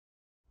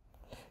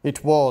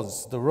It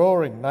was the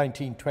roaring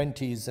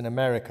 1920s in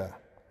America,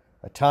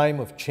 a time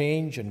of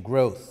change and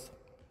growth.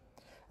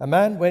 A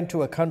man went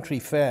to a country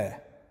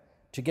fair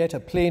to get a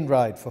plane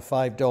ride for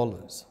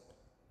 $5.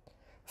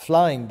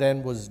 Flying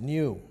then was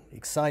new,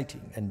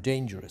 exciting, and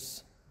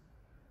dangerous.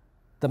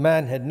 The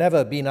man had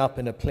never been up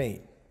in a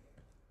plane.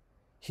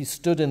 He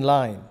stood in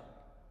line,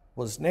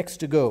 was next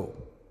to go,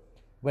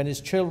 when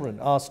his children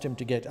asked him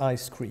to get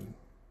ice cream.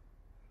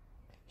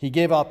 He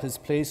gave up his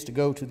place to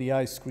go to the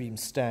ice cream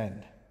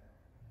stand.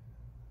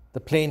 The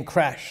plane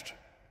crashed,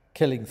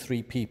 killing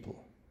 3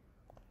 people.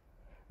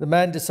 The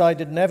man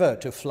decided never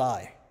to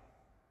fly.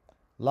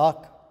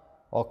 Luck,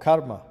 or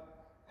karma,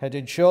 had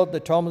ensured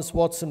that Thomas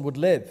Watson would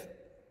live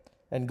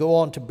and go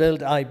on to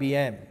build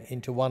IBM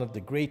into one of the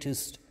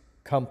greatest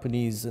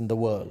companies in the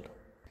world.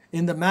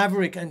 In The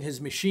Maverick and His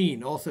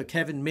Machine, author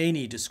Kevin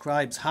Maney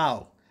describes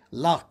how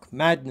luck,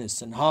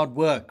 madness, and hard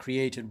work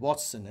created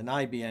Watson and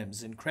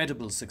IBM's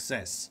incredible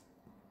success.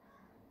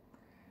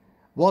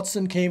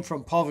 Watson came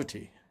from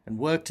poverty and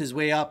worked his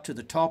way up to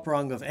the top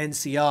rung of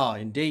NCR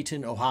in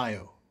Dayton,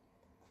 Ohio.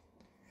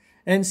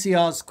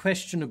 NCR's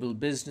questionable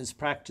business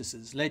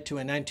practices led to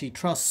an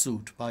antitrust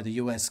suit by the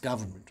US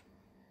government.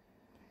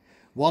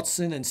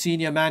 Watson and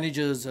senior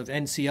managers of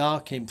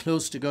NCR came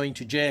close to going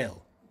to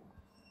jail.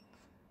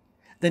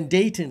 Then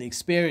Dayton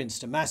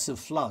experienced a massive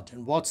flood,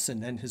 and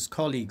Watson and his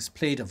colleagues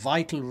played a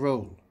vital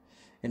role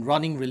in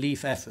running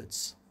relief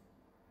efforts.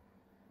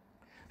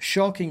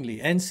 Shockingly,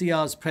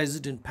 NCR's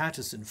President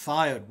Patterson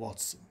fired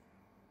Watson.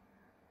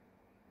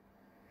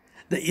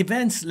 The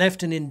events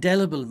left an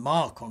indelible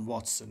mark on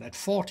Watson. At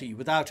 40,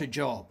 without a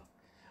job,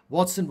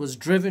 Watson was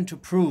driven to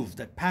prove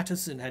that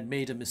Patterson had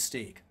made a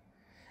mistake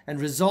and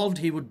resolved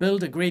he would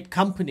build a great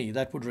company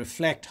that would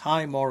reflect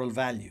high moral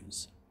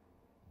values.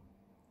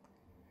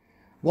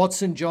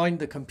 Watson joined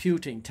the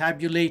computing,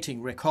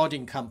 tabulating,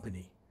 recording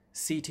company,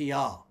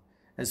 CTR,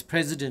 as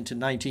president in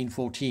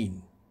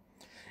 1914.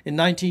 In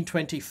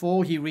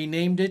 1924, he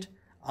renamed it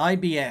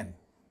IBM,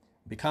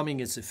 becoming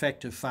its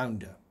effective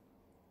founder.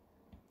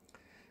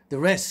 The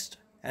rest,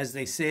 as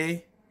they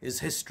say, is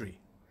history.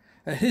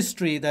 A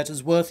history that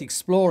is worth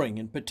exploring,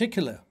 in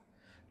particular,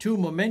 2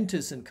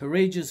 momentous and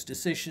courageous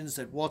decisions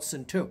that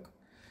Watson took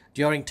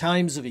during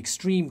times of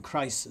extreme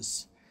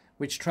crisis,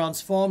 which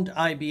transformed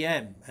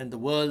IBM and the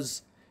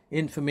world's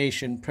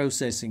information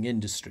processing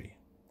industry.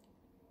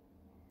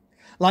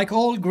 Like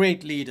all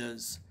great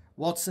leaders,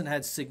 Watson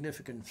had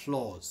significant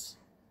flaws.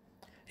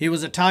 He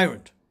was a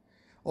tyrant.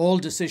 All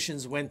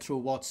decisions went through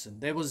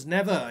Watson. There was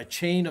never a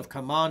chain of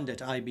command at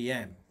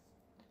IBM.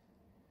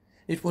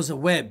 It was a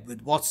web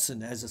with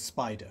Watson as a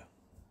spider.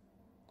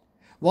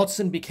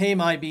 Watson became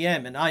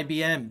IBM and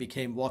IBM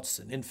became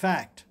Watson. In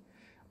fact,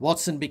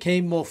 Watson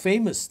became more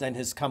famous than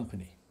his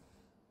company.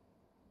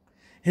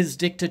 His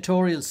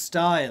dictatorial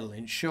style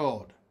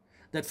ensured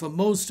that for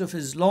most of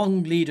his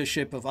long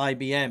leadership of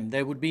IBM,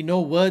 there would be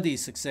no worthy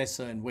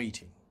successor in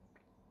waiting.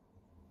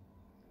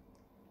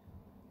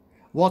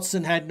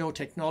 Watson had no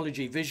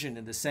technology vision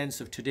in the sense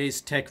of today's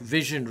tech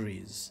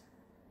visionaries.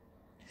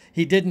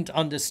 He didn't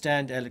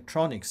understand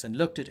electronics and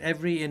looked at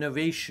every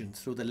innovation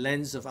through the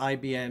lens of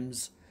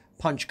IBM's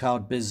punch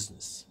card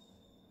business.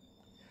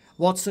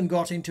 Watson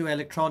got into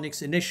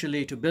electronics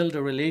initially to build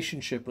a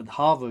relationship with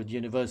Harvard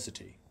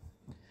University.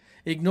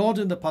 Ignored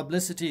in the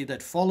publicity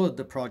that followed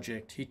the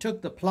project, he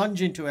took the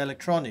plunge into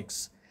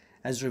electronics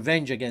as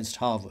revenge against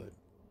Harvard.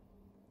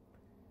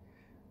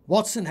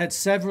 Watson had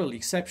several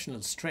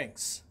exceptional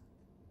strengths.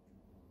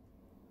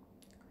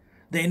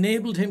 They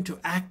enabled him to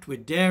act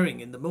with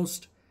daring in the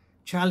most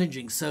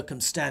challenging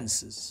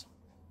circumstances.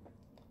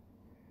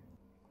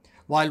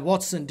 While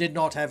Watson did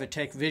not have a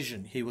tech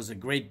vision, he was a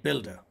great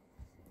builder.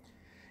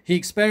 He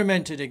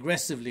experimented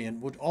aggressively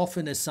and would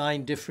often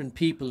assign different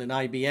people in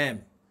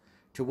IBM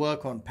to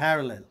work on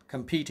parallel,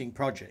 competing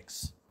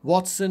projects.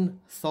 Watson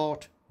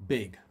thought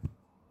big.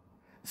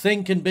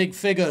 Think in big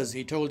figures,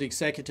 he told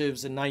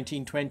executives in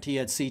 1920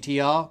 at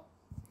CTR.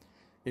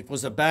 It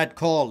was a bad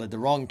call at the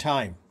wrong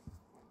time.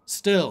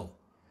 Still,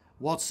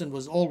 Watson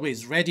was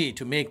always ready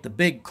to make the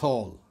big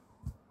call.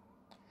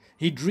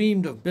 He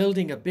dreamed of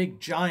building a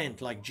big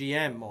giant like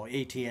GM or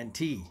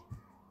AT&T.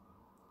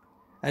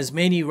 As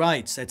Maney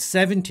writes, at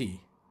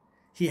 70,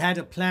 he had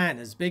a plan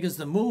as big as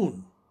the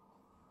moon.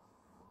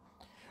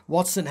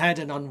 Watson had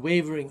an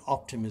unwavering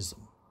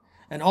optimism,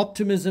 an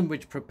optimism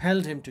which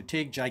propelled him to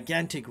take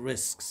gigantic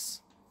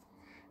risks.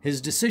 His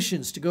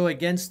decisions to go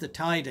against the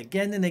tide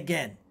again and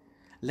again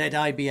led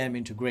IBM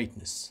into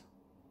greatness.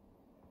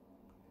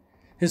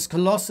 His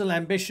colossal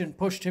ambition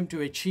pushed him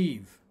to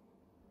achieve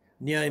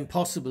near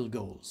impossible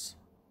goals.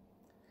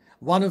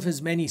 One of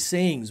his many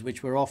sayings,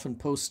 which were often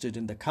posted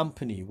in the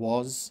company,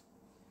 was,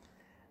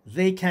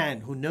 "They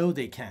can who know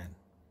they can."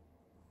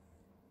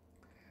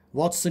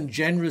 Watson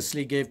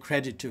generously gave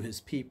credit to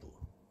his people.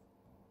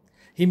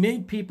 He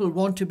made people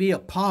want to be a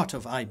part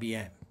of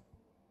IBM.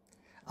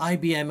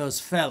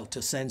 IBMers felt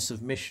a sense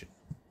of mission.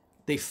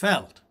 They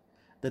felt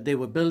that they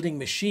were building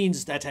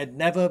machines that had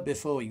never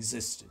before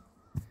existed.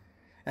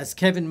 As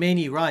Kevin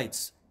Maney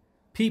writes,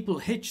 People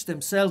hitched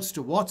themselves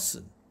to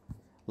Watson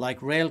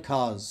like rail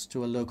cars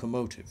to a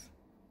locomotive.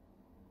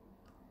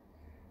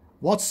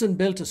 Watson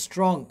built a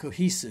strong,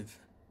 cohesive,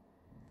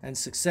 and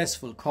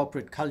successful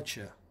corporate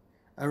culture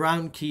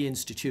around key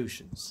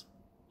institutions.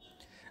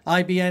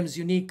 IBM's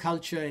unique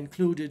culture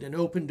included an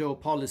open-door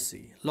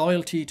policy,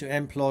 loyalty to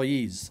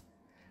employees,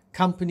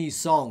 company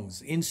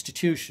songs,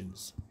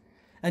 institutions,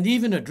 and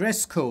even a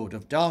dress code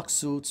of dark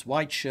suits,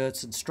 white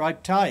shirts, and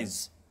striped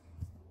ties.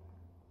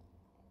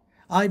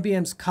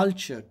 IBM's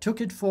culture took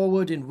it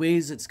forward in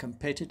ways its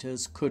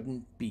competitors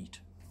couldn't beat.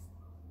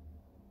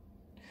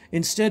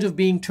 Instead of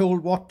being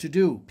told what to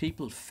do,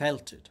 people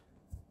felt it.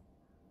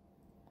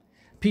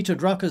 Peter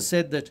Drucker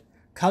said that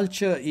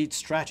culture eats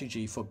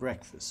strategy for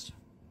breakfast.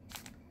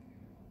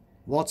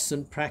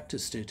 Watson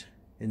practiced it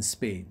in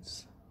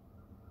spades.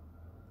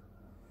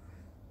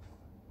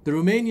 The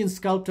Romanian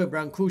sculptor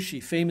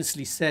Brancusi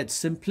famously said,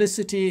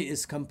 "Simplicity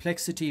is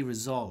complexity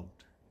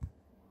resolved."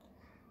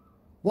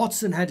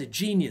 Watson had a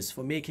genius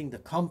for making the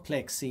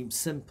complex seem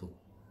simple.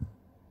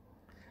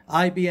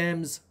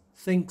 IBM's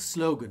Think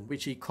slogan,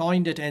 which he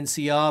coined at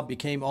NCR,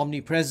 became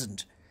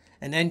omnipresent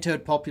and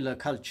entered popular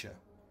culture.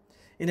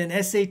 In an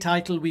essay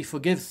titled "We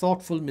Forgive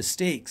Thoughtful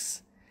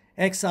Mistakes,"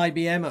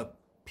 ex-IBMer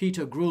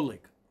Peter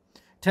Grulich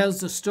tells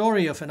the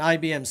story of an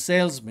IBM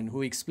salesman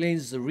who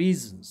explains the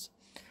reasons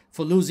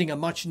for losing a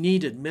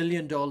much-needed $1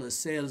 million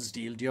sales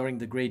deal during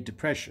the Great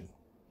Depression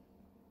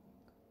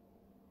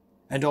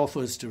and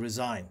offers to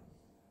resign.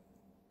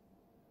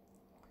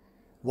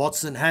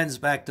 Watson hands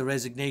back the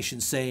resignation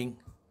saying,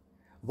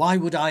 "Why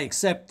would I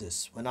accept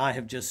this when I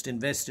have just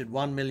invested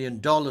 $1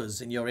 million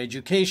in your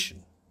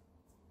education?"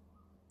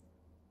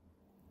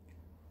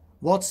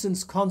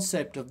 Watson's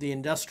concept of the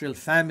industrial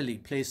family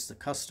placed the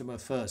customer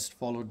first,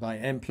 followed by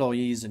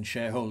employees and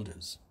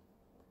shareholders.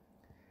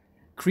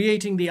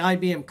 Creating the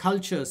IBM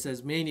culture,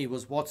 says Maney,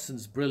 was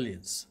Watson's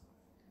brilliance.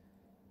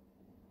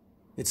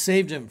 It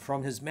saved him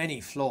from his many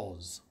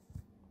flaws.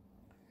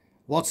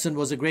 Watson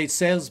was a great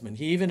salesman.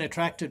 He even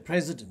attracted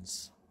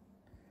presidents.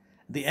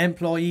 The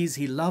employees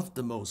he loved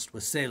the most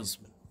were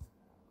salesmen.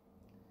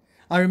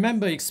 I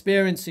remember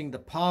experiencing the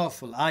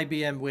powerful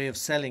IBM way of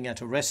selling at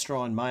a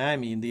restaurant in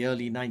Miami in the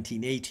early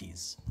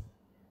 1980s.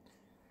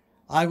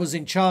 I was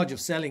in charge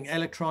of selling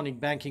electronic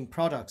banking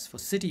products for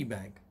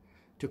Citibank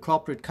to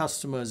corporate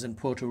customers in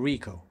Puerto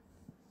Rico.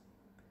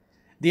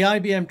 The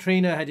IBM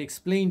trainer had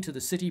explained to the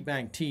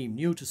Citibank team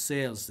new to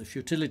sales the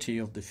futility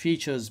of the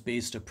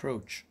features-based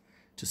approach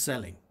to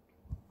selling.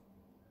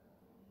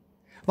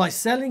 By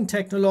selling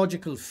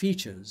technological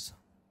features,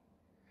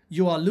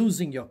 you are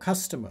losing your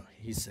customer,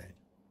 he said.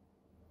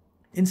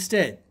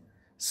 Instead,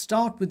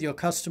 start with your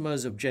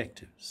customer's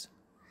objectives.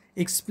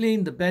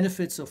 Explain the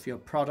benefits of your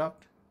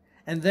product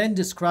and then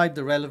describe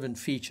the relevant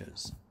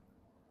features.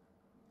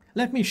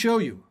 "Let me show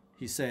you,"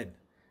 he said,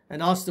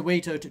 and asked the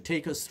waiter to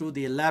take us through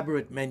the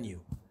elaborate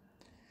menu.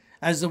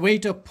 As the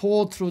waiter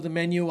poured through the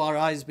menu, our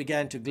eyes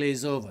began to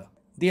glaze over.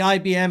 The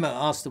IBMer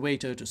asked the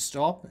waiter to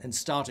stop and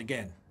start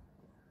again,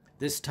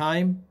 this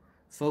time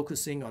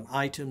focusing on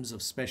items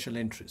of special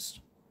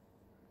interest.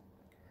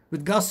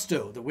 With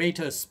gusto, the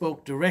waiter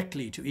spoke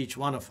directly to each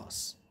one of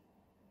us.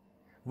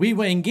 We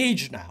were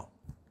engaged now.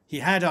 He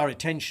had our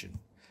attention.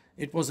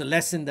 It was a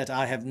lesson that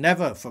I have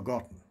never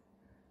forgotten.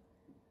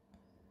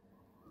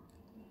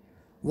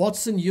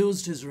 Watson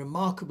used his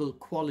remarkable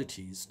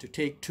qualities to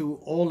take 2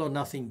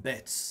 all-or-nothing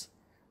bets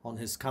on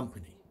his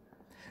company.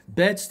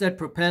 Bets that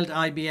propelled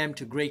IBM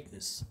to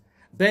greatness.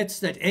 Bets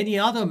that any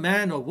other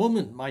man or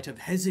woman might have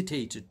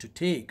hesitated to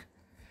take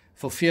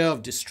for fear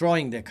of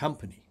destroying their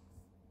company.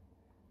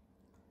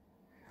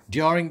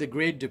 During the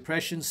Great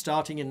Depression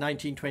starting in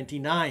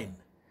 1929,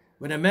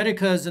 when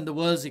America's and the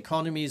world's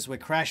economies were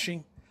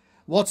crashing,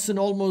 Watson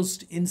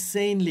almost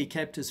insanely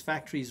kept his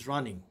factories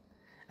running,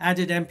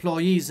 added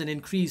employees, and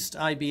increased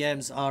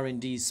IBM's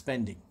R&D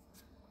spending.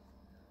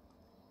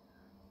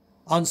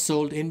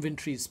 Unsold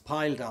inventories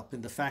piled up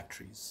in the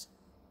factories,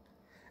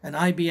 and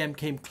IBM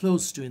came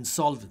close to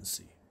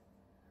insolvency.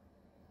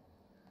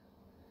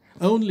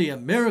 Only a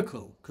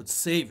miracle could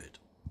save it.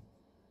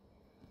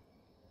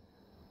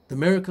 The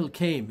miracle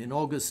came in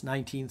August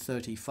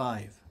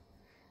 1935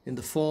 in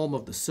the form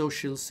of the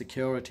Social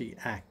Security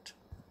Act.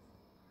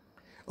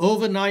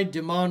 Overnight,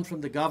 demand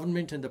from the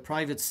government and the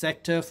private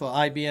sector for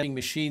IBM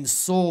machines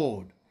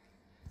soared,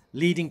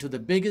 leading to the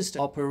biggest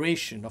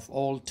operation of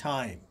all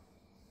time.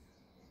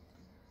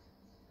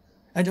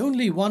 And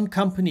only one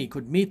company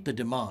could meet the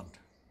demand.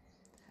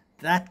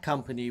 That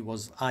company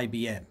was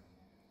IBM.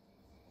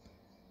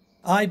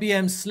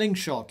 IBM's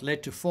slingshot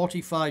led to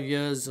 45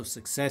 years of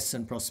success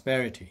and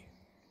prosperity,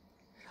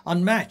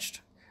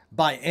 unmatched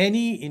by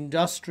any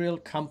industrial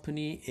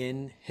company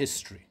in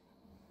history.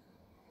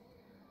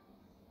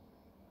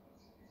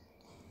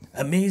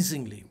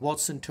 Amazingly,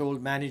 Watson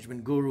told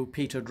management guru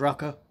Peter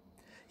Drucker,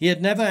 he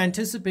had never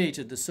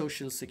anticipated the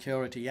Social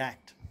Security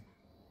Act.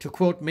 To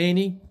quote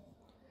Maney,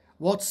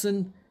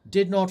 Watson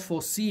did not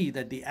foresee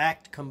that the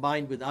Act,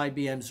 combined with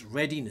IBM's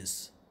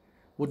readiness,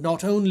 would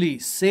not only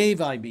save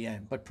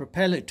IBM, but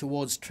propel it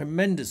towards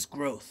tremendous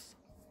growth.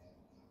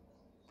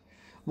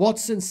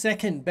 Watson's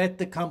second bet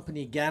the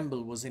company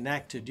gamble was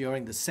enacted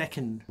during the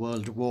Second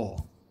World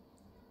War.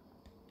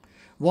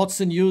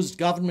 Watson used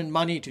government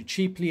money to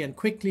cheaply and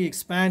quickly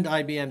expand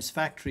IBM's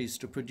factories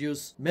to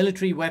produce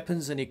military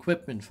weapons and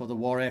equipment for the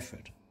war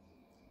effort.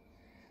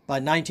 By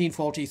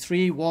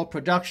 1943, war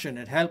production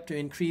had helped to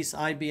increase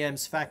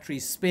IBM's factory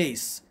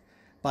space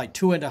by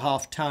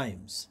 2.5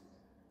 times.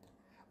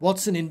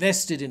 Watson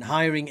invested in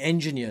hiring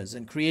engineers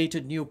and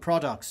created new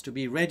products to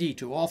be ready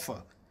to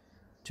offer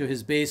to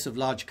his base of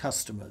large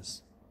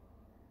customers.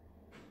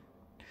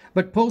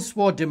 But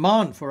post-war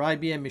demand for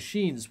IBM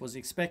machines was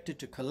expected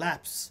to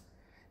collapse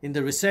in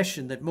the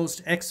recession that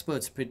most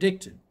experts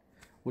predicted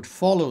would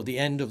follow the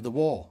end of the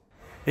war.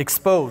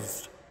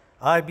 Exposed,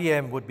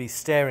 IBM would be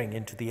staring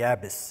into the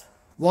abyss.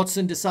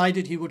 Watson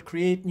decided he would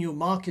create new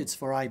markets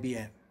for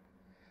IBM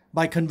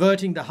by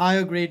converting the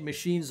higher grade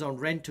machines on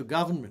rent to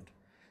government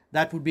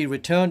that would be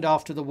returned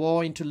after the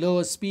war into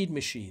lower speed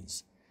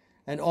machines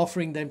and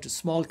offering them to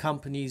small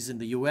companies in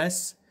the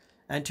US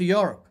and to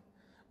Europe,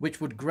 which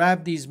would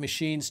grab these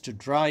machines to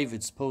drive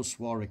its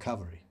post-war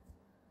recovery.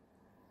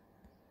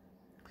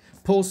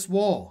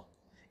 Post-war,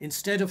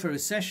 instead of a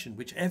recession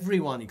which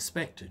everyone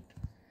expected,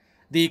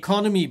 the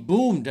economy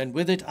boomed, and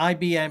with it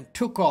IBM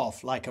took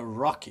off like a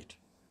rocket.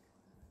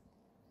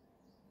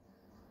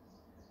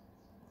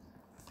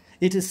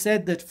 It is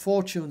said that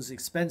fortune's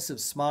expensive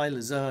smile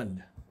is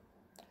earned.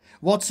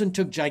 Watson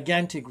took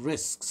gigantic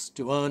risks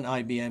to earn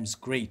IBM's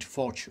great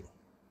fortune.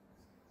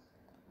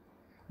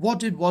 What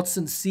did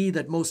Watson see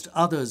that most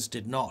others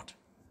did not?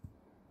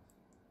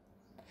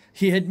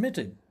 He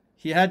admitted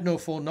he had no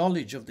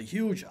foreknowledge of the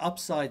huge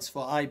upsides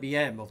for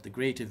IBM of the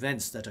great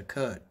events that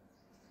occurred.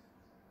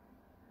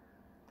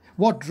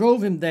 What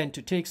drove him then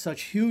to take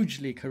such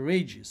hugely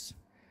courageous,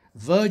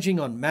 verging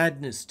on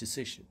madness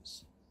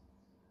decisions?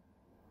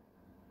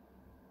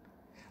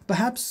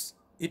 Perhaps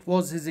it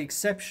was his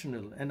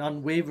exceptional and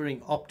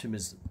unwavering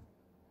optimism,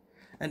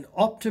 an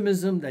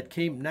optimism that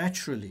came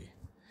naturally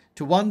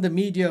to one the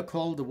media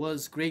called the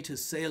world's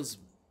greatest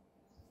salesman.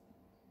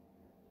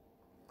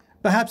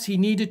 Perhaps he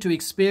needed to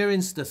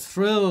experience the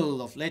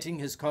thrill of letting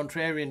his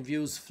contrarian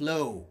views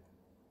flow.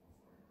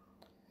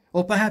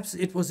 Or perhaps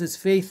it was his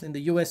faith in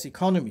the US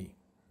economy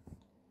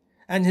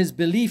and his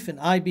belief in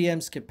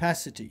IBM's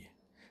capacity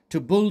to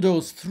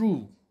bulldoze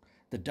through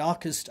the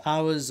darkest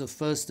hours of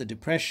first the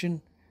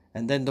Depression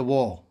and then the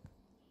war.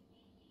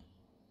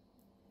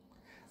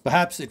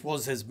 Perhaps it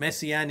was his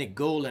messianic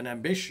goal and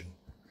ambition,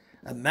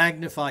 a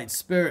magnified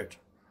spirit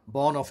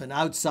born of an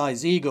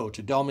outsized ego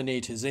to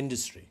dominate his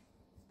industry.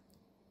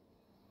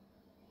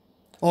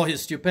 Or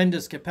his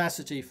stupendous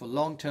capacity for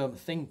long-term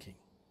thinking.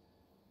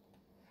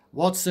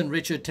 Watson,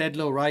 Richard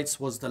Tedlow writes,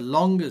 was the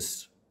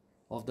longest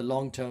of the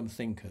long-term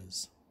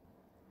thinkers.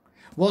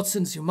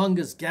 Watson's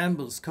humongous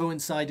gambles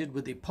coincided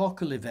with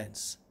epochal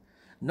events,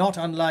 not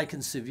unlike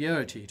in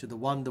severity to the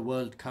one the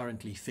world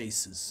currently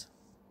faces.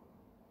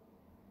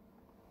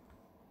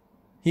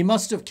 He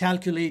must have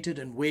calculated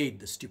and weighed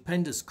the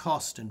stupendous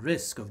cost and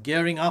risk of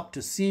gearing up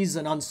to seize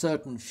an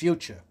uncertain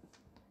future,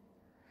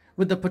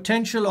 with the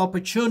potential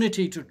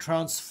opportunity to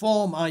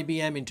transform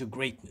IBM into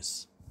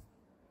greatness.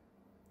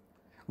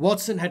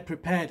 Watson had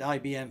prepared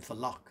IBM for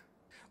luck.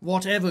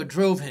 Whatever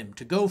drove him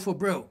to go for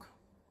broke,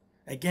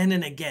 again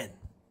and again,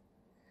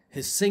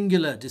 his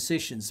singular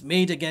decisions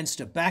made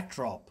against a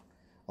backdrop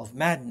of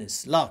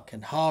madness, luck,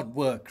 and hard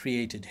work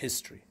created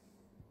history.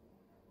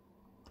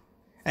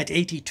 At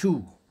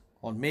 82,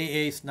 on May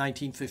 8,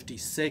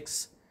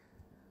 1956,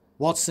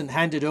 Watson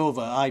handed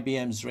over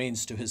IBM's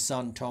reins to his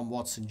son, Tom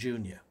Watson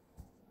Jr.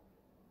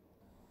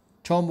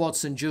 Tom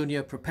Watson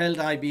Jr. propelled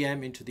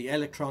IBM into the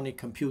electronic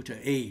computer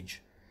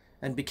age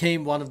and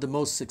became one of the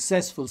most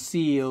successful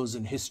CEOs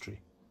in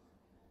history.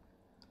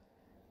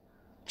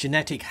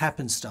 Genetic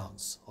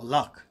happenstance, or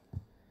luck,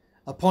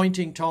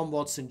 appointing Tom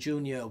Watson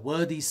Jr., a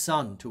worthy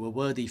son to a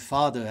worthy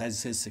father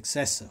as his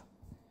successor,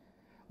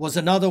 was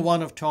another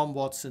one of Tom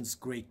Watson's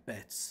great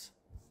bets.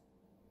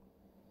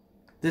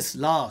 This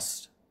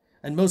last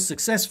and most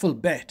successful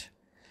bet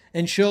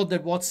ensured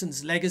that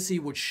Watson's legacy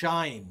would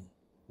shine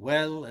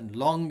well and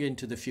long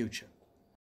into the future.